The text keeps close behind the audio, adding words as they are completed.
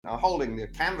holding the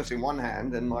canvas in one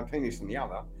hand and my penis in the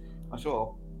other. I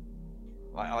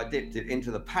dipped it into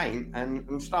the paint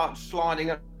and started sliding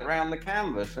it around the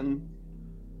canvas. And,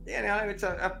 it's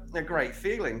a great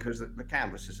feeling because the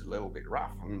canvas is a little bit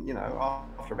rough. And,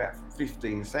 after about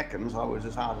 15 seconds, I was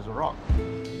as hard as a rock.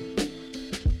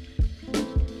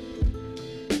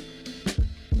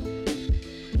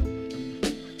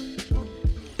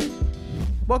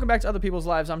 Welcome back to Other People's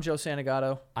Lives. I'm Joe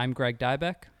Santagato. I'm Greg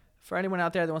Dybeck. For anyone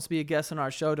out there that wants to be a guest on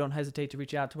our show, don't hesitate to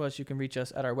reach out to us. You can reach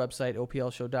us at our website,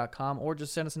 oplshow.com, or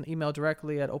just send us an email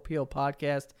directly at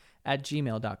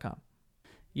oplpodcast@gmail.com.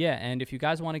 Yeah, and if you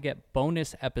guys want to get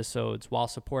bonus episodes while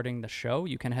supporting the show,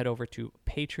 you can head over to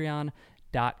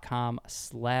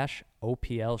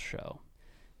patreon.com/oplshow.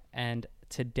 And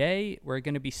today we're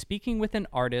going to be speaking with an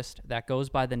artist that goes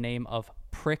by the name of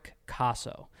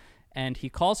Prick-Casso. And he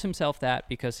calls himself that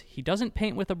because he doesn't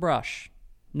paint with a brush.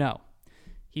 No.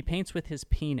 He paints with his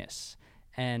penis.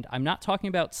 And I'm not talking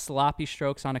about sloppy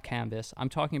strokes on a canvas. I'm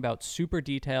talking about super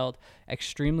detailed,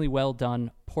 extremely well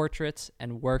done portraits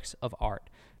and works of art.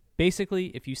 Basically,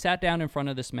 if you sat down in front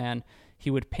of this man,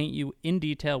 he would paint you in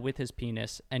detail with his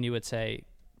penis, and you would say,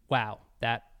 wow,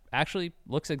 that actually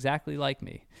looks exactly like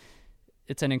me.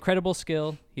 It's an incredible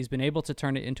skill. He's been able to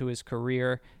turn it into his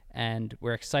career, and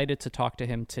we're excited to talk to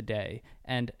him today.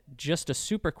 And just a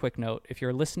super quick note, if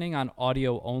you're listening on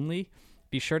audio only,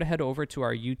 be sure to head over to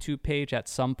our YouTube page at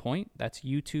some point. That's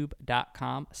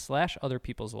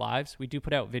youtube.com/otherpeopleslives. We do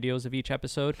put out videos of each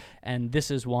episode, and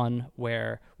this is one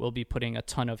where we'll be putting a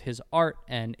ton of his art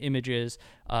and images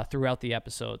throughout the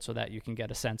episode so that you can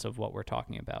get a sense of what we're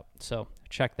talking about. So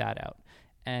check that out.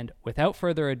 And without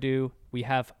further ado, we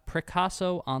have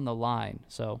Prick-Casso on the line.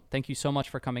 So thank you so much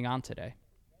for coming on today.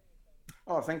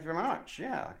 Oh, thank you very much.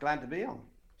 Yeah, glad to be on.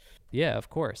 Yeah, of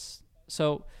course.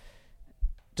 So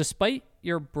despite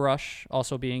your brush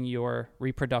also being your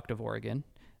reproductive organ,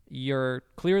 you're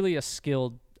clearly a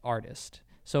skilled artist.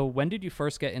 So when did you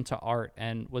first get into art,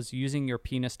 and was using your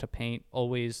penis to paint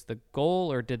always the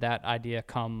goal, or did that idea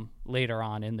come later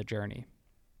on in the journey?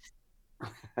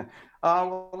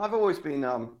 Well, I've always been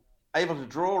able to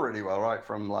draw really well, right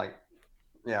from a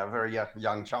very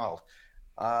young child.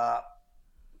 I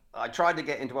tried to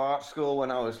get into art school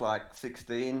when I was like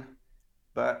 16.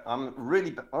 But I'm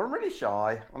really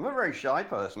shy. I'm a very shy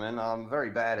person, and I'm very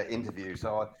bad at interviews.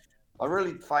 So I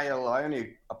really failed. I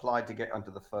only applied to get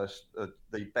onto the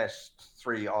best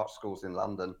 3 art schools in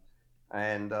London,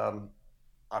 and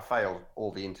I failed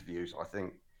all the interviews. I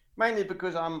think mainly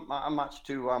because I'm much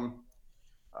too I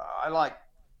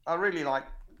really like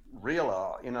real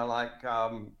art. Like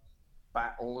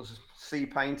battles, sea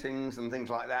paintings, and things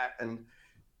like that. And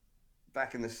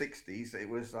back in the 60s, it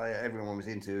was everyone was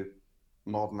into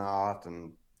modern art,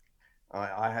 and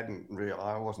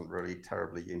I wasn't really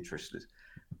terribly interested,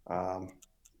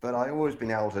 but I always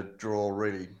been able to draw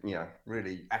really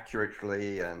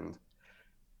accurately. And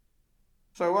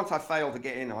so once I failed to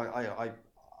get in, I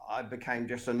became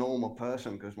just a normal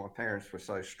person because my parents were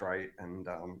so straight, and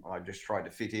I just tried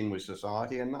to fit in with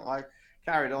society, and I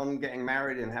carried on getting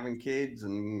married and having kids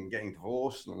and getting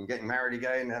divorced and getting married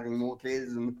again and having more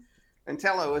kids, and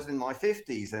until I was in my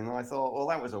 50s, and I thought, well,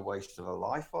 that was a waste of a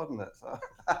life, wasn't it? So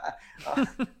I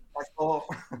thought,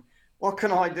 what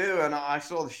can I do? And I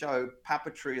saw the show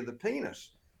Puppetry of the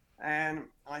Penis, and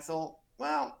I thought,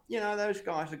 well, those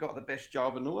guys have got the best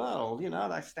job in the world.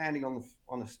 They're standing on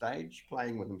a stage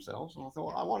playing with themselves, and I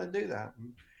thought, I want to do that.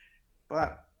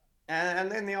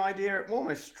 And then the idea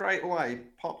almost straight away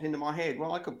popped into my head.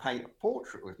 Well, I could paint a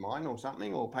portrait with mine or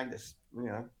something, or paint a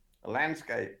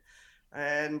landscape.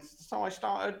 And so I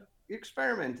started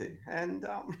experimenting, and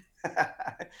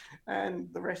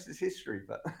and the rest is history.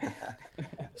 But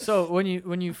So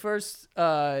when you first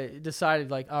decided,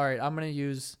 like, all right, I'm gonna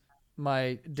use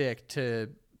my dick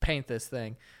to paint this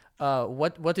thing,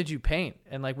 what did you paint?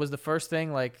 And like, was the first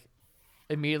thing like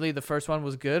immediately the first one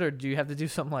was good, or do you have to do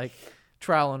some like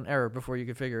trial and error before you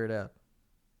could figure it out?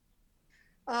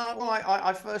 Well,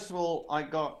 I first of all I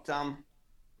got I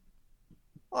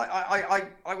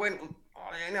went.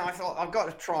 I thought I've got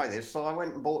to try this, so I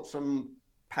went and bought some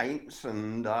paints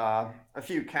and a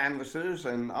few canvases,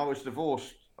 and I was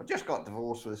divorced. I just got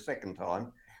divorced for the second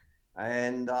time,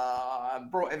 and I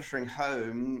brought everything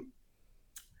home.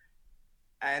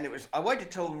 And I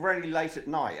waited till very late at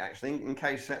night, actually, in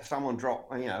case someone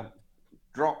dropped in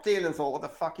and thought, "What the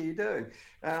fuck are you doing?"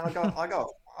 And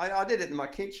I did it in my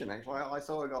kitchen, actually. I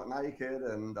thought I got naked,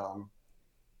 and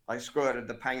I squirted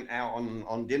the paint out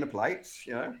on dinner plates,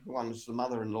 ones the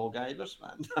mother-in-law gave us,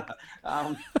 man.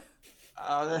 And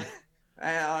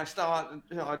I started,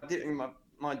 dipping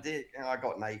my dick, and I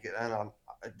got naked, and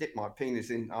dipped my penis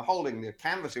in, holding the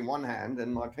canvas in one hand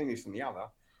and my penis in the other.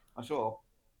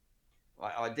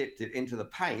 I dipped it into the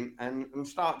paint and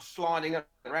started sliding it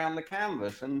around the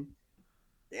canvas. And,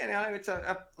 you know, it's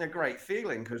a great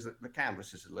feeling because the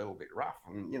canvas is a little bit rough.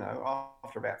 And, you know,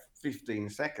 after about 15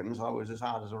 seconds, I was as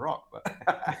hard as a rock. But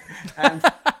and,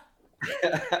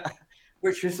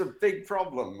 which is a big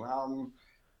problem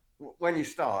when you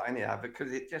start, anyhow,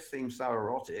 because it just seems so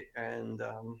erotic. And,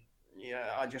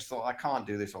 yeah, I just thought, I can't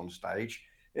do this on stage.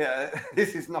 Yeah,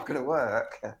 this is not going to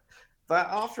work. But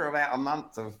after about a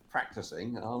month of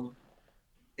practicing,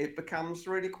 it becomes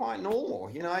really quite normal.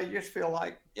 You know, you just feel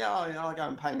like, yeah, you know, I go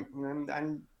and paint,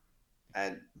 and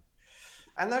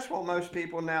that's what most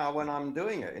people now, when I'm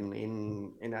doing it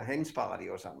in a hen's party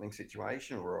or something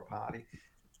situation or a party,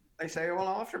 they say, well,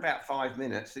 after about 5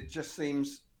 minutes, it just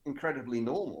seems incredibly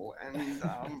normal, and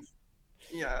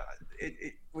yeah,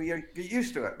 we get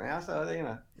used to it now. So you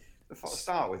know, to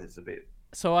start with, it's a bit.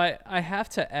 So I have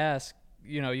to ask.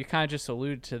 You know, you kind of just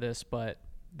alluded to this, but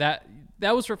that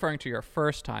was referring to your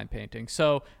first time painting.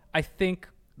 So I think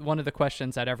one of the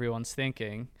questions that everyone's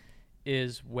thinking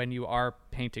is, when you are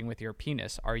painting with your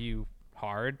penis, are you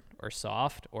hard or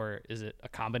soft, or is it a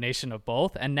combination of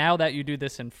both? And now that you do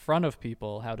this in front of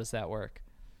people, how does that work?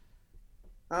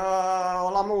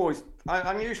 Well,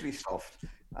 I'm usually soft,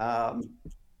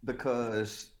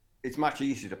 because it's much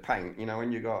easier to paint. You know,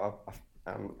 when you got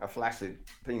a flaccid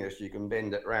penis, you can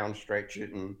bend it round, stretch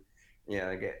it, and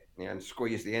and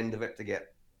squeeze the end of it to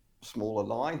get smaller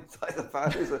lines, I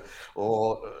suppose,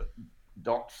 or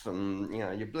dots, and you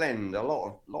know, you blend a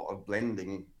lot of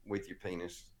blending with your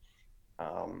penis.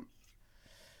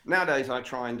 Nowadays, I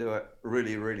try and do it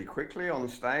really, really quickly on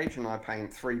stage, and I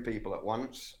paint 3 people at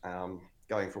once,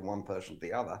 going from one person to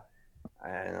the other,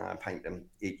 and I paint them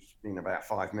each in about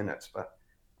 5 minutes. But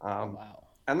Wow.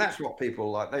 and that's what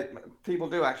people like. People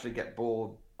do actually get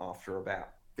bored after about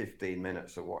 15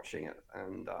 minutes of watching it,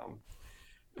 and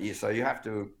so you have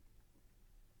to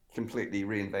completely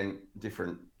reinvent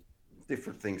different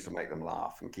things to make them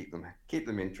laugh and keep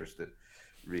them interested.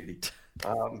 Really,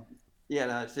 yeah.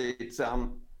 No, it's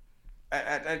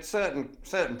at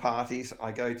certain parties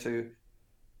I go to.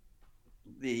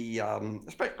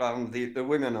 Especially the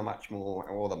women are much more,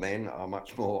 or the men are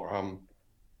much more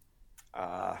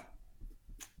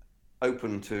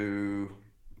open to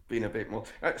being a bit more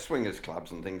at swingers clubs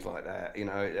and things like that. You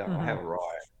know, I have a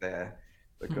riot there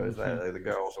because the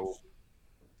girls all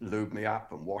lube me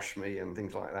up and wash me and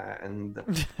things like that. And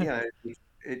you know,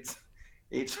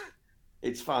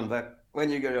 it's fun. But when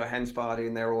you go to a hen's party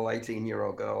and they're all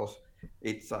 18-year-old girls,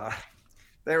 it's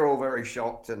they're all very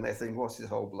shocked and they think, what's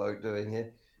this old bloke doing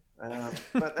here?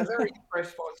 But they're very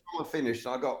impressed by the time I finished.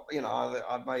 I got, you know,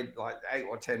 I've made like 8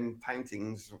 or 10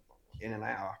 paintings in an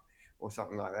hour or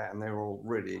something like that, and they're all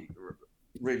really,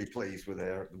 really pleased with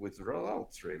the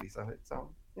results, really. So it's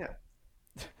yeah.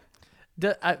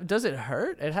 Does it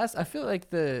hurt? It has. I feel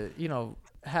like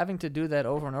having to do that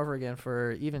over and over again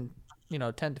for even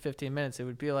 10 to 15 minutes, it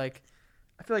would be like,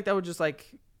 I feel like that would just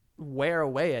like wear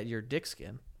away at your dick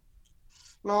skin.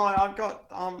 No, I've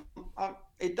got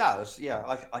it does,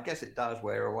 yeah. I guess it does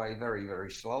wear away very,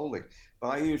 very slowly. But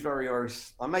I use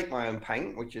I make my own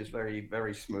paint, which is very,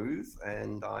 very smooth,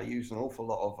 and I use an awful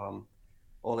lot of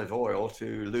olive oil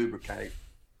to lubricate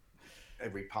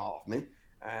every part of me,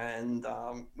 and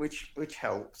which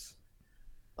helps.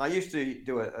 I used to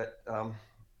do it at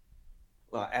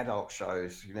like adult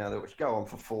shows, you know, which go on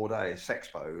for 4 days,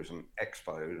 sexpos and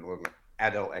expos, or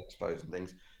adult expos and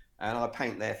things. And I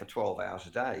paint there for 12 hours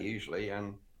a day usually,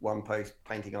 and one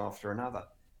painting after another.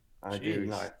 I do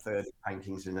like 30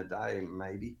 paintings in a day,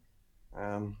 maybe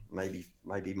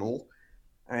more.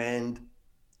 And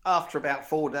after about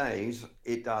 4 days,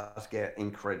 it does get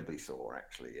incredibly sore,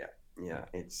 actually. Yeah.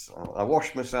 It's I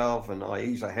wash myself, and I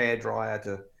use a hairdryer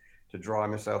to dry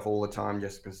myself all the time,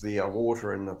 just because the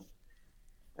water and the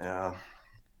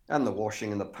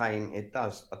washing and the paint, it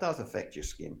does affect your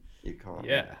skin. You can't.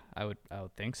 Yeah, I would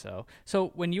think so. So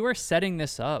when you were setting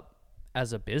this up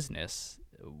as a business,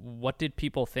 what did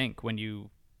people think when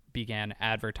you began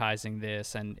advertising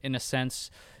this? And in a sense,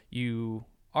 you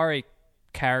are a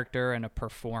character and a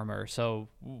performer. So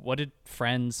what did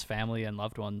friends, family, and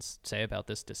loved ones say about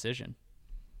this decision?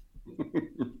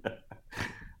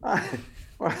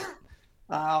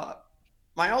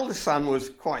 My oldest son was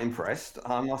quite impressed,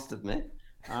 I must admit.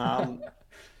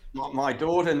 My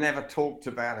daughter never talked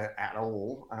about it at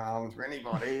all to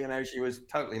anybody. You know, she was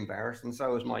totally embarrassed, and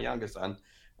so was my younger son.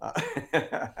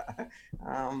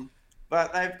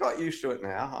 But they've got used to it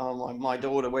now. My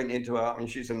daughter went into I mean,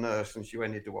 she's a nurse, and she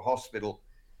went into a hospital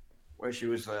where she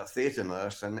was a theatre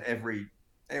nurse, and every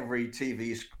every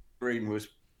TV screen was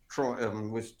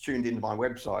tuned into my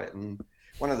website, and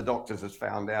one of the doctors has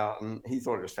found out, and he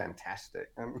thought it was fantastic.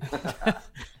 You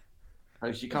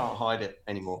can't hide it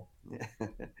anymore.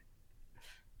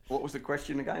 What was the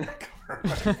question again?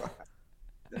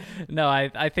 No,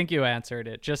 I think you answered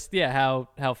it. Just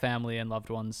how family and loved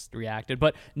ones reacted.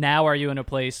 But now, are you in a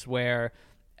place where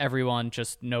everyone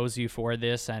just knows you for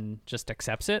this and just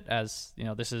accepts it as,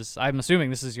 this is, I'm assuming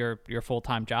this is your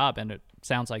full-time job, and it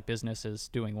sounds like business is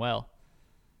doing well.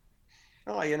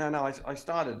 Oh, no, I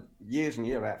started years and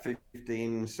years, about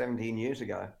 15, 17 years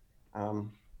ago.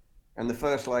 And the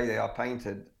first lady I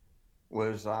painted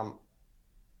was, I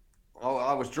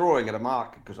was drawing at a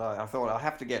market because I thought I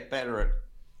have to get better at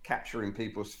capturing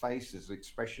people's faces,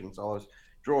 expressions. I was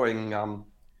drawing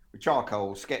with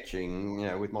charcoal,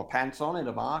 sketching, with my pants on in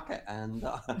a market, and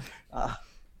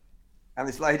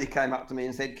this lady came up to me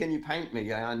and said, "Can you paint me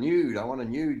a nude? I want a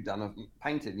nude done,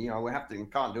 painted. We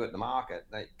can't do it at the market.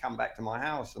 They come back to my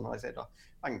house." And I said,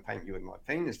 "I can paint you with my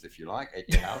penis if you like at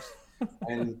your house."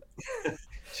 And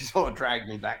she sort of dragged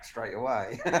me back straight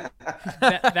away.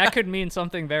 that could mean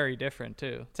something very different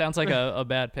too. Sounds like a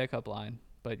bad pickup line,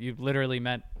 but you literally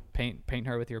meant paint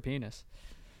her with your penis.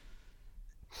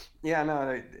 Yeah,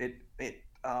 no,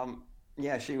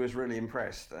 she was really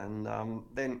impressed, and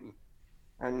then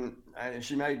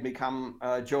she made me come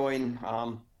join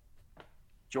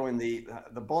the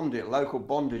local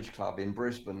bondage club in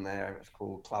Brisbane. There, it's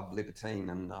called Club Libertine,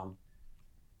 and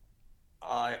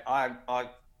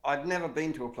I'd never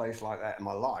been to a place like that in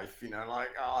my life.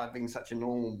 I've been such a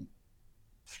normal,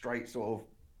 straight sort of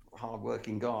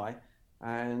hard-working guy,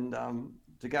 and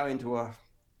to go into a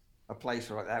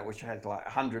place like that, which had like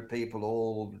 100 people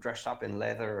all dressed up in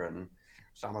leather, and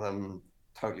some of them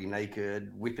totally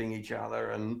naked, whipping each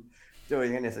other and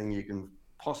doing anything you can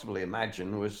possibly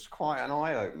imagine, was quite an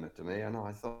eye-opener to me. And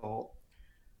I thought,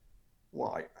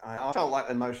 why? I felt like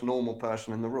the most normal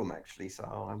person in the room, actually.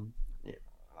 So it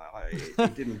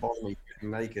didn't bother me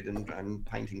getting naked and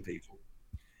painting people.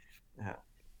 Yeah.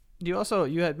 You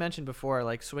had mentioned before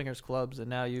like swingers clubs, and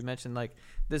now you mentioned like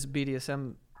this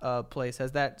BDSM place.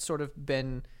 Has that sort of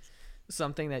been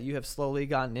something that you have slowly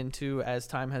gotten into as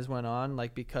time has went on,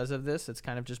 like because of this? It's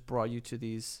kind of just brought you to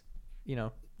these,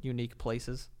 unique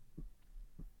places.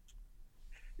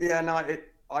 Yeah, no,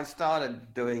 I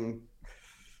started doing,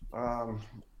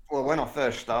 when I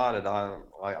first started,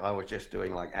 I was just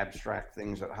doing like abstract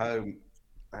things at home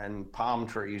and palm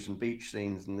trees and beach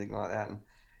scenes and things like that.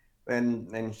 And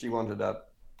then she wanted a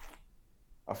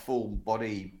full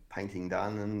body painting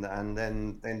done, and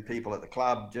then people at the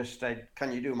club just said,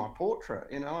 "Can you do my portrait?"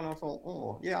 And I thought,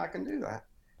 "Oh yeah, I can do that."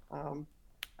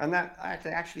 And that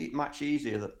actually much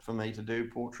easier for me to do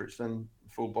portraits than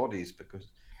full bodies,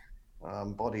 because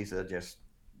bodies are just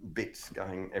bits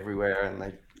going everywhere,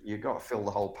 and you've got to fill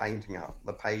the whole painting up,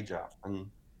 the page up,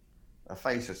 and a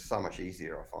face is so much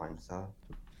easier, I find. So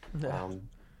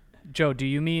Joe, do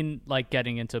you mean like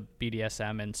getting into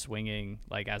BDSM and swinging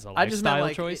like as a lifestyle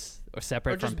choice, or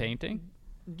separate from painting?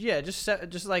 Yeah,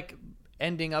 just like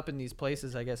ending up in these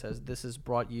places, I guess, as this has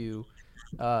brought you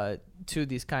to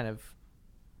these kind of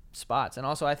spots. And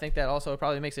also I think that also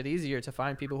probably makes it easier to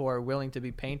find people who are willing to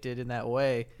be painted in that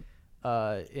way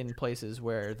in places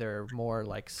where they're more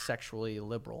like sexually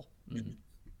liberal. Mm-hmm.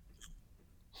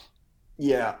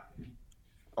 Yeah.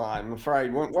 I'm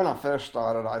afraid when I first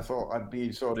started, I thought I'd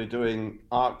be sort of doing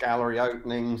art gallery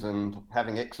openings and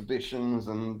having exhibitions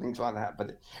and things like that,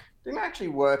 but it didn't actually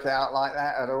work out like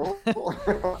that at all.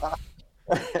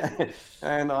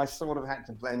 And I sort of had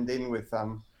to blend in with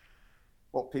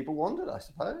what people wanted, I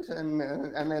suppose.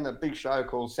 And then a big show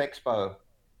called Sexpo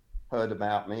heard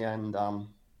about me, and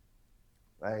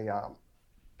they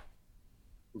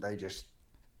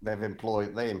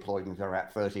employed me for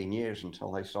about 13 years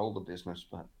until they sold the business.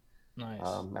 But nice.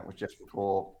 That was just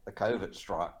before the COVID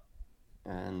struck.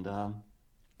 And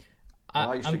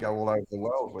I used to go all over the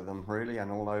world with them, really,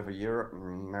 and all over Europe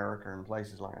and America and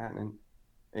places like that. And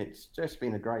it's just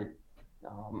been a great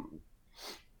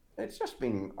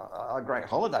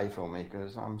holiday for me,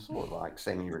 because I'm sort of like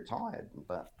semi-retired,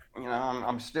 but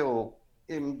I'm still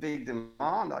in big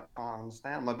demand. I can't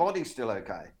understand. My body's still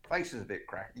okay. Face is a bit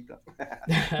cracky, but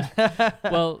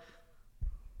well,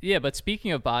 yeah. But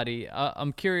speaking of body,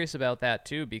 I'm curious about that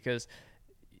too, because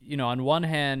on one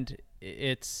hand,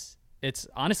 it's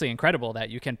honestly incredible that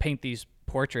you can paint these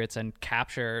portraits and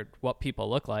capture what people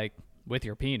look like with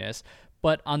your penis.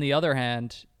 But on the other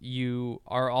hand, you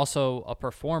are also a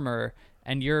performer,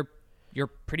 and you're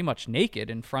pretty much naked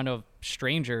in front of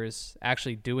strangers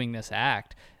actually doing this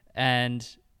act. And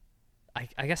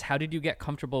I guess, how did you get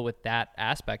comfortable with that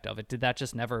aspect of it? Did that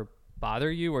just never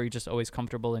bother you, or are you just always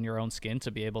comfortable in your own skin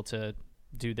to be able to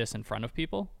do this in front of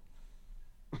people?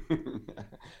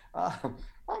 I'm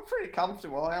pretty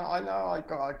comfortable. I know I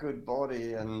got a good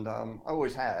body, and I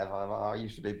always have. I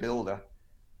used to be a builder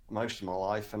most of my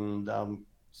life, and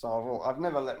so I've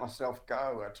never let myself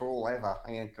go at all ever.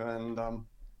 And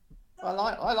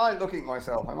I like looking at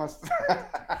myself. I must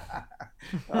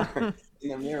in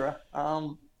the mirror.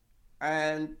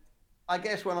 And I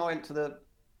guess when I went to the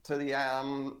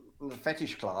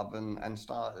fetish club and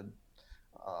started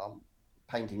um,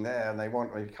 painting there, and they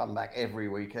want me to come back every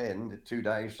weekend, 2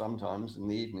 days sometimes in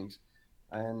the evenings,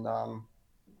 and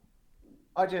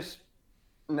I just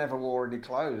never wore any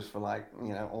clothes for like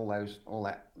all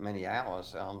that many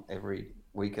hours every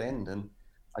weekend, and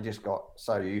I just got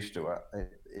so used to it.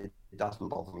 It doesn't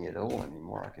bother me at all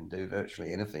anymore. I can do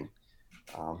virtually anything,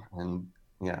 and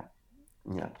yeah,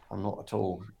 yeah, I'm not at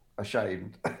all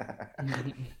ashamed.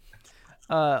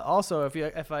 Also, if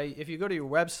you go to your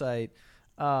website,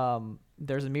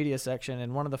 there's a media section,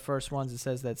 and one of the first ones, it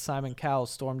says that Simon Cowell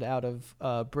stormed out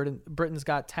of Britain's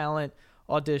Got Talent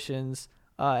auditions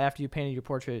after you painted your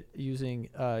portrait using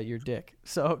your dick.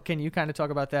 So can you kind of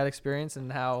talk about that experience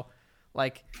and how,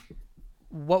 like,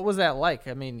 what was that like?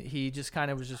 I mean, he just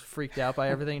kind of was just freaked out by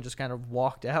everything and just kind of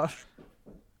walked out.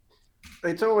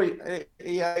 It's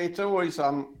always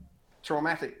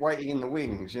traumatic waiting in the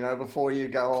wings, before you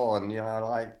go on,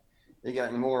 like you're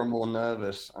getting more and more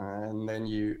nervous, and then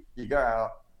you go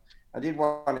out. I did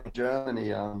one in Germany,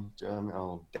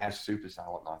 Das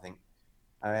Supersalon, I think,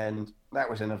 and that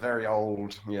was in a very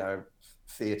old,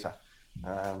 theatre,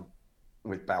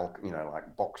 with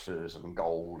like boxes and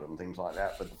gold and things like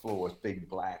that, but the floor was big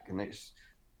black, and it's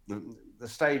the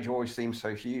stage always seems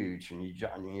so huge, and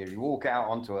you walk out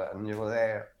onto it, and you're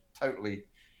there totally,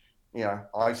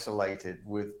 isolated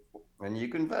and you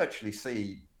can virtually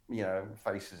see,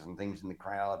 faces and things in the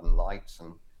crowd and lights,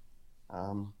 and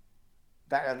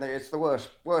and it's the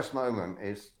worst moment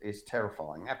is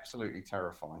terrifying, absolutely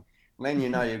terrifying. And then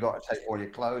you've got to take all your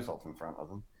clothes off in front of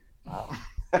them,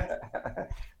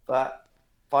 but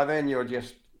by then you're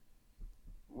just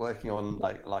working on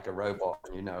like a robot,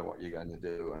 and you know what you're going to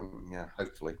do, and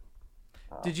hopefully.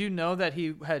 Did you know that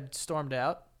he had stormed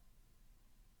out?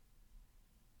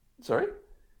 Sorry?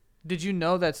 Did you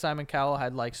know that Simon Cowell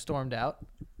had like stormed out?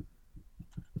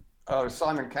 Oh,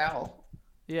 Simon Cowell.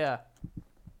 Yeah.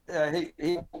 Yeah,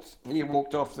 he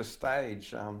walked off the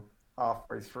stage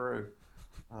halfway through.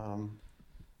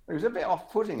 It was a bit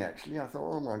off-putting, actually. I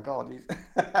thought, oh my God,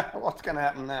 what's going to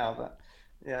happen now? But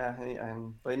yeah,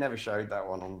 they never showed that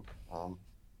one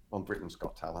on Britain's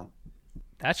Got Talent.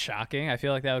 That's shocking. I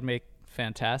feel like that would make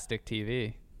fantastic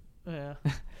TV. Yeah.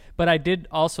 But I did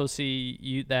also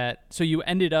see so you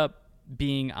ended up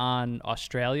being on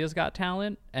Australia's Got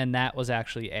Talent, and that was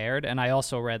actually aired. And I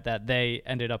also read that they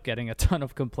ended up getting a ton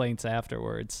of complaints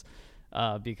afterwards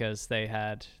because they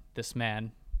had this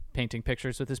man painting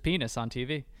pictures with his penis on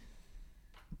TV.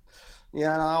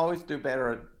 Yeah, and I always do better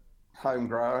at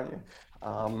homegrown,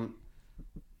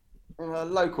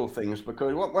 local things,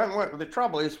 because the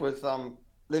trouble is with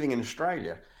living in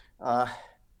Australia,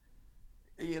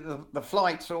 the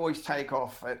flights always take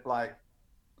off at like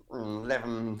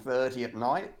 11:30 at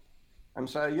night, and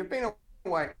so you've been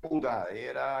awake all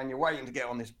day, and you're waiting to get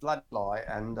on this blood flight,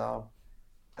 and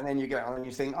then you get on and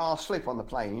you think, oh, I'll sleep on the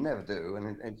plane. You never do,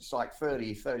 and it's like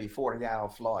 40-hour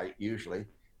flight usually,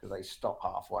 because they stop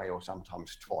halfway or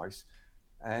sometimes twice,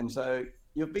 and so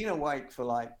you've been awake for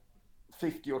like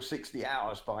 50 or 60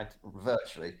 hours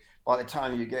virtually by the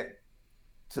time you get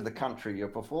to the country you're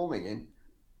performing in,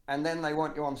 and then they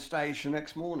want you on stage the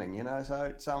next morning, so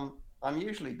it's I'm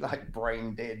usually like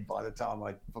brain dead by the time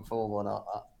I perform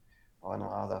on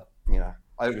other,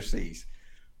 overseas.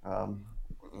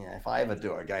 If I ever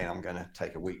do it again, I'm going to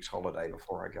take a week's holiday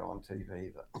before I go on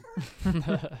TV.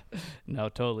 But no,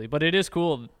 totally. But it is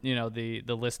cool, the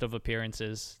list of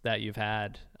appearances that you've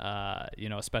had,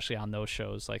 especially on those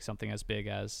shows, like something as big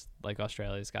as like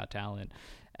Australia's Got Talent.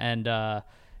 And,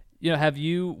 have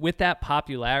you, with that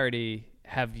popularity,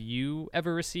 have you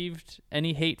ever received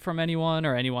any hate from anyone,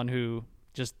 or anyone who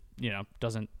just,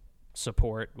 doesn't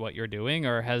support what you're doing,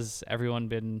 or has everyone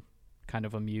been kind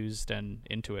of amused and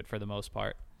into it for the most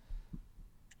part?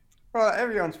 Well,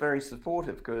 everyone's very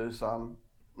supportive, because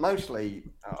mostly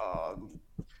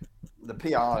the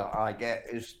PR I get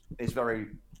is very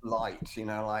light,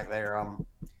 like they're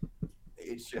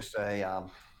it's just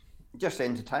just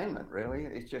entertainment, really.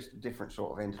 It's just a different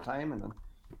sort of entertainment, and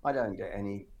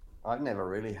I've never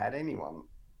really had anyone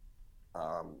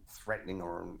threatening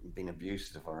or being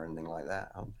abusive or anything like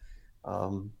that.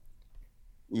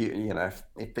 You know,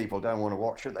 if people don't want to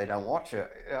watch it, they don't watch it.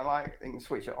 You know, like they can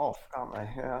switch it off, can't they?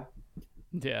 Yeah.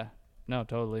 Yeah. No,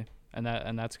 totally. And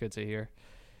that's good to hear.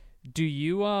 Do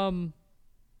you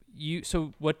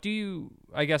so what do you,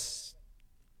 I guess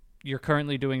you're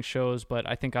currently doing shows, but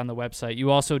I think on the website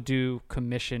you also do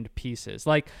commissioned pieces.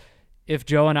 Like if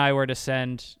Joe and I were to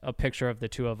send a picture of the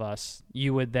two of us,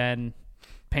 you would then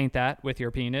paint that with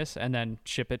your penis and then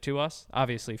ship it to us,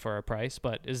 obviously for a price,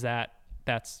 but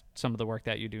that's some of the work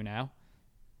that you do now?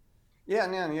 Yeah.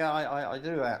 I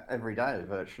do that every day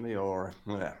virtually, or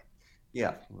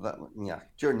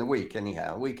during the week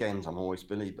anyhow. Weekends I'm always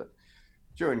busy, but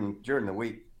during the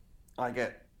week I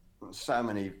get so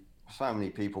many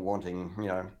people wanting,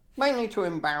 mainly to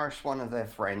embarrass one of their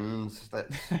friends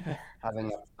that's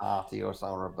having a party or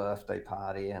some, or a birthday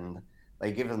party, and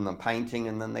they give them the painting,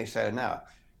 and then they say, "No,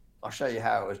 I'll show you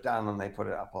how it was done," and they put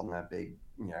it up on their big,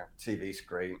 TV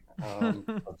screen, a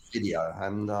video,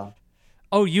 and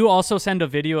Oh, you also send a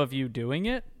video of you doing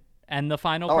it and the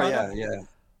final oh product? yeah.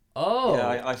 Oh.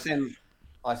 Yeah, I send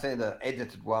an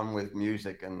edited one with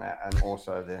music and that, and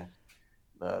also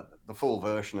the full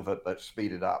version of it, but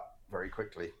speeded up very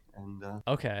quickly. And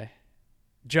Okay.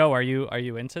 Joe, are you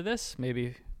into this?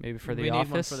 Maybe for the we office.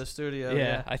 need one for the studio.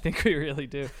 Yeah, I think we really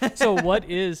do. So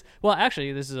well,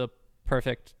 actually, this is a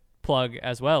perfect plug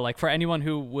as well. Like for anyone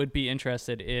who would be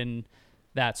interested in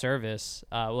that service,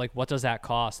 like what does that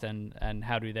cost, and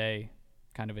how do they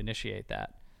kind of initiate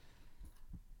that?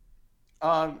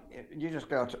 you just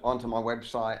go onto my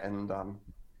website and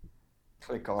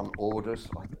click on orders,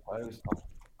 I suppose.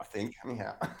 I think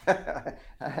anyhow,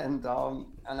 and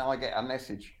I get a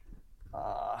message,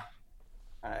 uh,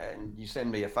 and you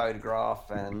send me a photograph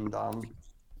and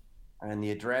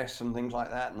the address and things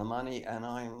like that and the money, and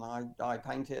I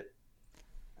paint it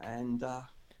and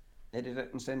edit it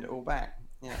and send it all back.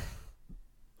 Yeah.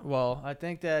 Well, I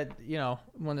think that,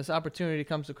 when this opportunity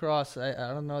comes across, I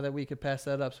don't know that we could pass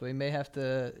that up. So we may have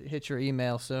to hit your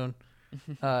email soon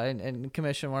and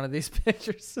commission one of these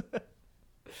pictures.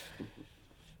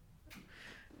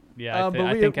 Yeah, But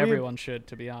I we- think we- everyone should,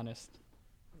 to be honest.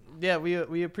 Yeah,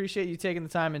 we appreciate you taking the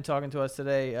time and talking to us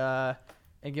today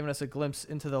and giving us a glimpse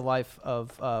into the life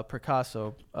of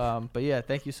Picasso. But yeah,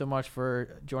 thank you so much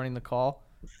for joining the call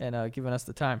and giving us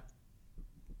the time.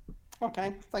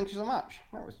 Okay. Thank you so much.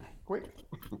 That was quick.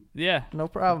 Yeah, No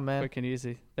problem, man. quick and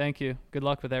easy. Thank you. Good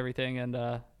luck with everything,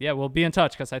 and yeah, we'll be in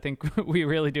touch because I think we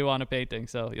really do want a painting.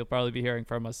 So you'll probably be hearing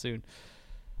from us soon.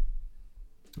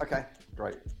 Okay.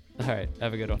 Great. All right,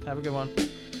 have a good one. Have a good one.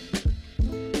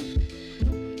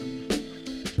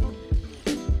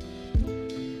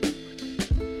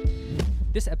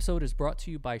 This episode is brought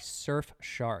to you by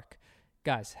Surfshark.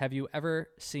 Guys, have you ever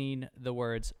seen the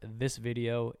words, "This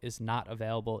video is not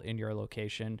available in your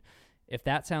location"? If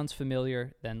that sounds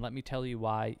familiar, then let me tell you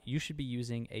why you should be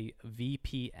using a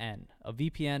VPN. A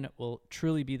VPN will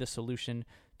truly be the solution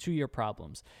to your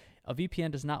problems. A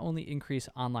VPN does not only increase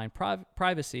online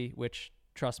privacy, which,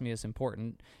 trust me, is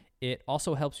important, it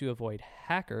also helps you avoid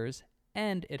hackers,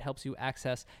 and it helps you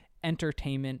access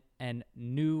entertainment and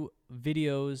new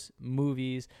videos,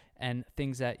 movies, and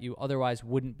things that you otherwise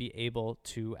wouldn't be able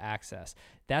to access.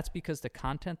 That's because the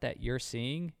content that you're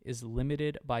seeing is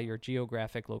limited by your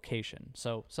geographic location.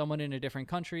 So someone in a different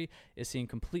country is seeing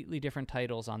completely different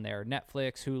titles on their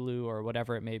Netflix, Hulu, or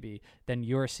whatever it may be than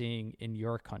you're seeing in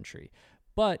your country.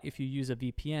 But if you use a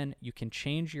VPN, you can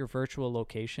change your virtual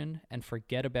location and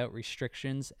forget about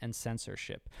restrictions and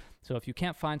censorship. So if you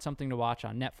can't find something to watch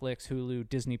on Netflix, Hulu,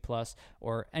 Disney Plus,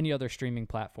 or any other streaming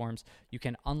platforms, you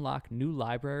can unlock new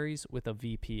libraries with a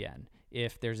VPN.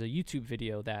 If there's a YouTube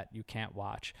video that you can't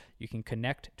watch, you can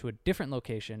connect to a different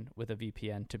location with a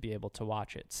VPN to be able to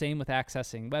watch it. Same with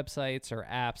accessing websites or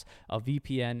apps. A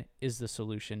VPN is the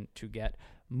solution to get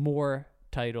more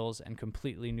titles and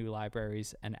completely new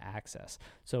libraries and access.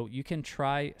 So you can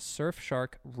try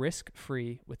Surfshark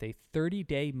risk-free with a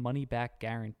 30-day money-back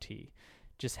guarantee.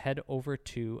 Just head over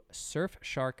to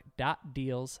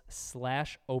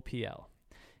surfshark.deals/OPL.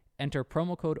 Enter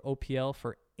promo code OPL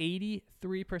for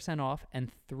 83% off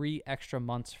and 3 extra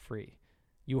months free.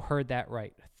 You heard that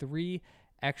right. 3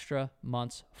 extra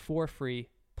months for free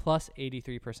plus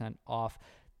 83% off.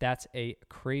 That's a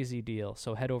crazy deal.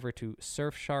 So head over to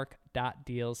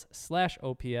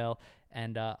surfshark.deals/OPL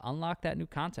and unlock that new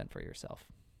content for yourself.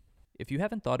 If you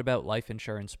haven't thought about life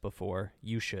insurance before,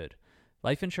 you should.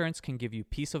 Life insurance can give you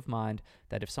peace of mind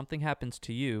that if something happens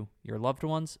to you, your loved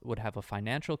ones would have a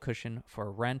financial cushion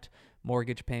for rent,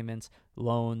 mortgage payments,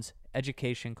 loans,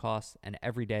 education costs, and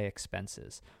everyday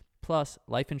expenses. Plus,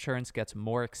 life insurance gets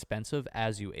more expensive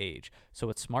as you age, so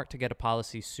it's smart to get a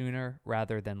policy sooner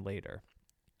rather than later.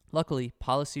 Luckily,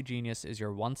 Policy Genius is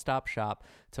your one-stop shop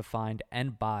to find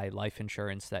and buy life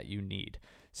insurance that you need.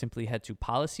 Simply head to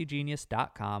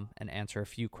policygenius.com and answer a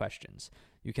few questions.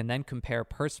 You can then compare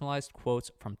personalized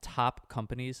quotes from top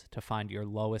companies to find your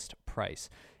lowest price.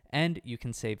 And you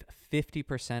can save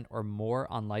 50% or more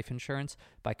on life insurance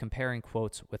by comparing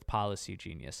quotes with Policy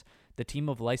Genius. The team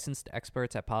of licensed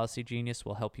experts at Policy Genius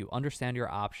will help you understand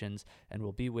your options and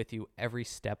will be with you every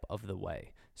step of the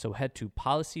way. So head to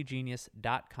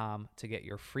policygenius.com to get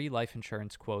your free life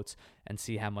insurance quotes and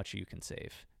see how much you can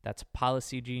save. That's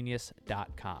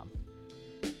policygenius.com.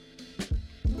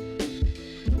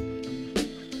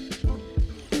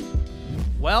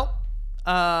 Well,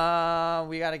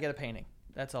 we got to get a painting.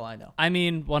 That's all I know. I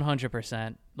mean,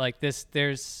 100%. Like this,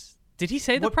 did he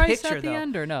say the What price picture, at the though?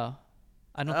 end or no?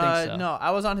 I don't think so. No,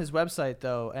 I was on his website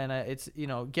though, and it's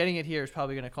getting it here is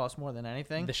probably going to cost more than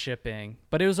anything. The shipping,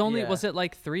 but it was only Yeah. was it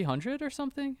like 300 or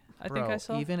something? I think I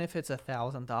saw. Even if it's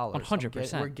 $1,000,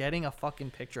 100%. we're getting a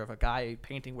fucking picture of a guy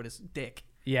painting with his dick.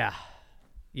 Yeah,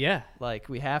 Like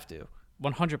we have to.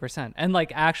 100%, and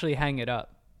like actually hang it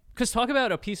up. Cause talk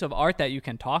about a piece of art that you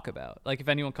can talk about. Like if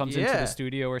anyone comes into Yeah. the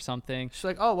studio or something. She's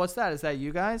like, "Oh, what's that? Is that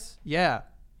you guys?" Yeah.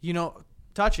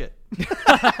 Touch it.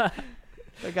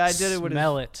 The guy did it with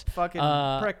Smell his it. fucking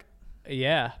prick.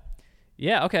 Yeah.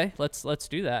 Okay. Let's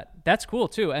do that. That's cool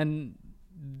too. And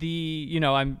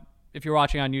if you're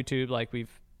watching on YouTube, like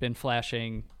we've been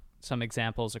flashing some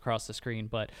examples across the screen,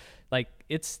 but like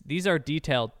these are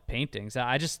detailed paintings.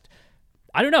 I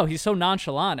don't know. He's so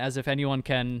nonchalant, as if anyone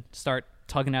can start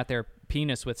tugging at their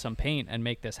penis with some paint and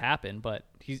make this happen. But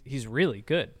he's really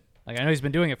good. Like I know he's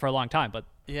been doing it for a long time, but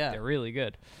Yeah. they're really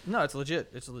good. No, it's legit.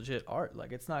 It's legit art.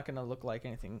 Like it's not gonna look like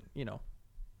anything,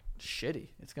 shitty.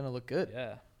 It's gonna look good.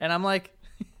 Yeah. And I'm like,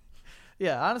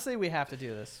 yeah, honestly, we have to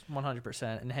do this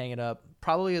 100% and hang it up.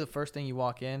 Probably the first thing you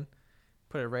walk in,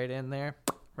 put it right in there,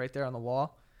 right there on the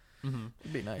wall. Mm-hmm.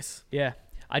 It'd be nice. Yeah.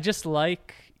 I just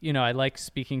like, I like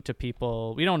speaking to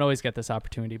people. We don't always get this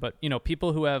opportunity, but,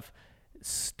 people who have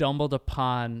stumbled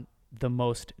upon the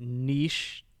most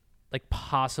niche, like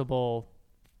possible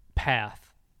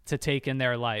path to take in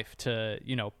their life to,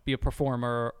 be a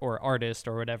performer or artist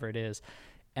or whatever it is,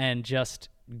 and just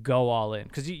go all in.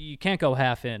 Because you can't go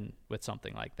half in with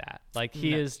something like that. Like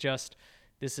he is just,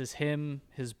 this is him,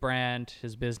 his brand,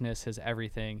 his business, his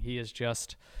everything. He is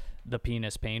just the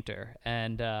penis painter.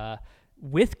 And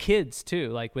with kids too,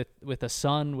 like with a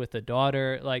son, with a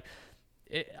daughter, like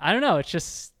I don't know, it's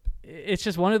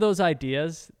just one of those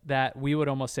ideas that we would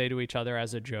almost say to each other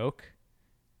as a joke.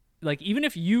 Like even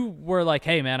if you were like,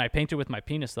 hey man, I painted with my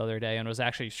penis the other day and it was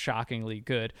actually shockingly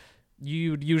good,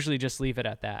 you'd usually just leave it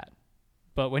at that.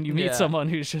 But when you meet someone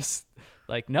who's just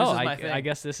like, no, I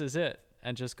guess this is it,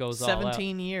 and just goes all out.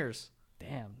 17 years.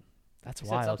 Damn, that's He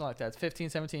wild. said something like that. It's 15,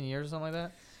 17 years or something like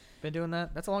that. Been doing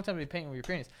that. That's a long time to be painting with your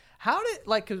penis. How did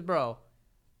because bro,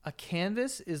 a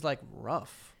canvas is like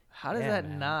rough. How does that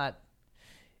man. not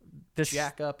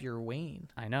jack up your wane?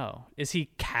 I know. Is he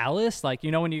callous? Like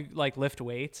when you like lift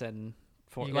weights and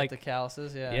You like get the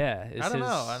calluses, yeah. Yeah, I don't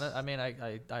know. I mean,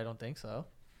 I don't think so.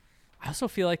 I also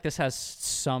feel like this has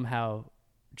somehow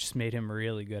just made him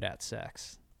really good at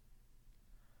sex.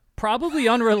 Probably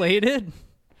unrelated.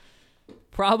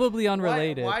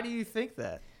 Why do you think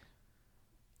that?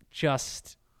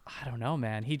 Just, I don't know,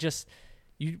 man.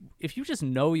 If you just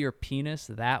know your penis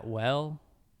that well,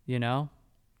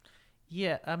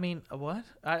 Yeah, I mean, what?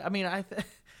 I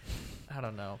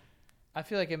don't know. I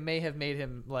feel like it may have made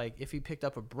him, like, if he picked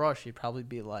up a brush, he'd probably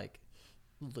be, like,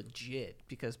 legit.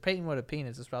 Because painting with a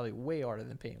penis is probably way harder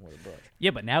than painting with a brush.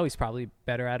 Yeah, but now he's probably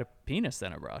better at a penis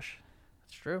than a brush.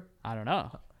 That's true. I don't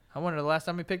know. I wonder the last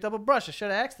time he picked up a brush. I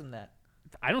should have asked him that.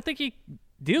 I don't think he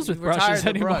deals He with brushes retired the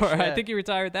anymore. brush, yeah. I think he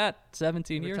retired that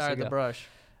 17 years Retired ago. the brush.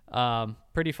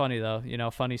 Pretty funny though,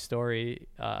 funny story.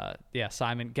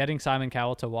 Getting Simon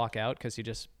Cowell to walk out because you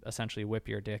just essentially whip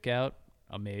your dick out.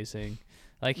 Amazing.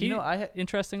 Like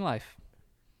interesting life.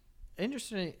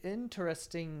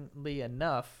 Interestingly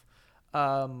enough,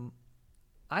 I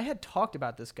had talked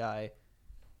about this guy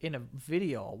in a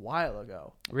video a while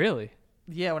ago. Really?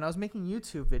 Yeah, when I was making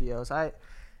YouTube videos, I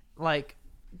like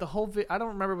the whole I don't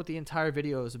remember what the entire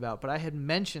video was about, but I had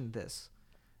mentioned this.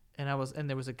 and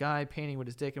there was a guy painting with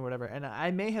his dick and whatever, and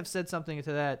I may have said something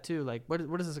to that too, like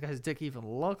what does this guy's dick even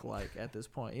look like at this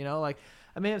point, you know, like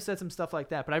I may have said some stuff like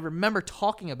that, but I remember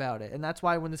talking about it, and that's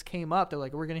why when this came up, they're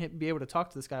like, we're gonna be able to talk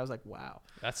to this guy. I was like, wow,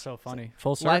 That's so funny.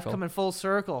 Full circle. life coming full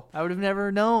circle. I would have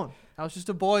never known. I was just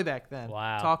a boy back then.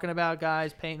 Wow. Talking about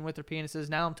guys painting with their penises.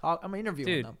 Now I'm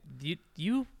interviewing Dude,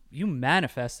 them. you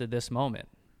manifested this moment.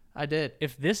 I did.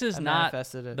 If this is I not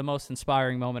manifested it. the most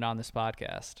inspiring moment on this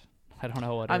podcast, I don't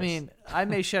know what is. I mean, I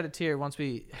may shed a tear once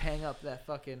we hang up that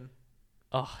fucking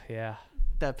oh yeah.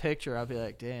 that picture. I'll be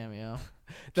like, damn, you know.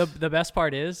 The best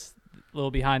part is a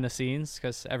little behind the scenes,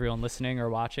 because everyone listening or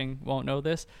watching won't know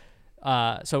this.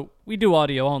 So we do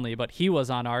audio only, but he was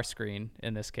on our screen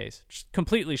in this case, just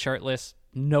completely shirtless.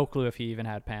 No clue if he even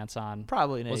had pants on.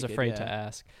 Probably naked. Was afraid to yeah.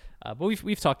 ask. But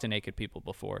we've talked to naked people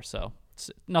before, so it's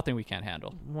nothing we can't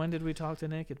handle. When did we talk to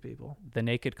naked people? The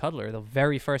Naked Cuddler, the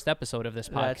very first episode of this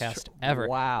That's podcast true. ever.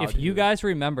 Wow, If you dude. guys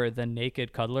remember The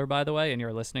Naked Cuddler, by the way, and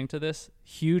you're listening to this,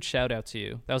 huge shout out to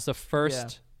you. That was the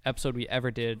first episode we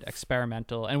ever did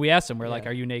experimental. And we asked him, we're like,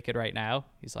 Yeah. are you naked right now?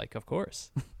 He's like, of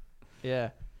course. Yeah.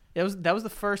 That was the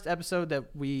first episode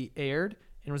that we aired,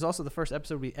 and it was also the first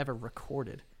episode we ever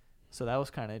recorded. So that was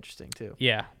kind of interesting too.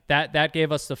 Yeah, that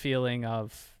gave us the feeling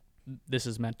of this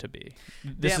is meant to be.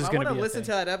 This is I going want to to be listen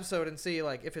to that episode and see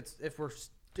like if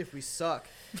we suck,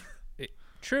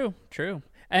 True.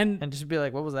 And and just be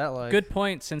like, what was that like? good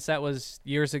point, since that was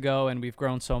years ago and we've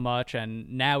grown so much, and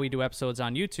now we do episodes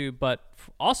on YouTube. But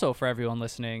also for everyone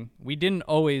listening, we didn't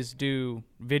always do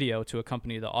video to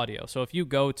accompany the audio. So if you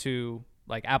go to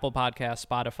like Apple Podcasts,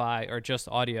 Spotify, or just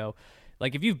audio,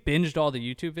 like if you've binged all the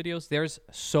YouTube videos, there's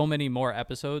so many more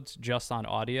episodes just on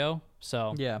audio.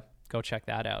 So Yeah. go check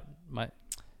that out.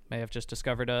 May have just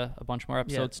discovered a bunch more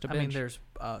episodes to binge. I mean, there's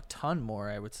a ton more,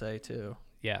 I would say too.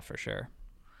 Yeah, for sure.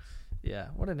 Yeah.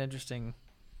 What an interesting.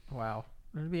 Wow.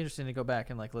 It'd be interesting to go back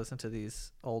and like listen to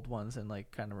these old ones and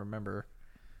like kind of remember.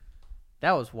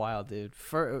 That was wild, dude.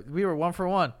 We were 1 for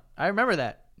 1. I remember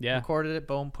that. Yeah. Recorded it,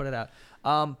 boom, put it out.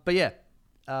 But yeah,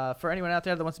 for anyone out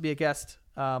there that wants to be a guest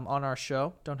on our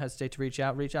show, don't hesitate to reach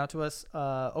out. Reach out to us,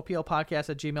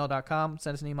 oplpodcast@gmail.com.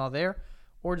 Send us an email there,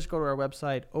 or just go to our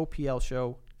website,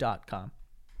 oplshow.com.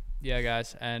 Yeah,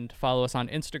 guys, and follow us on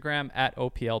Instagram at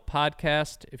OPL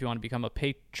Podcast. If you want to become a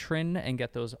patron and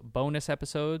get those bonus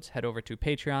episodes, head over to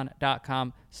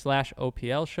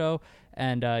patreon.com/OPL Show.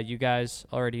 And you guys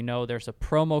already know there's a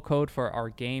promo code for our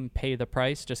game, Pay the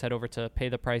Price. Just head over to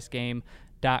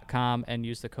paythepricegame.com and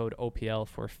use the code OPL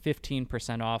for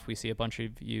 15% off. We see a bunch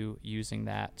of you using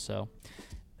that. So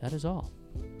that is all.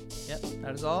 Yep,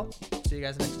 that is all. See you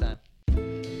guys next time.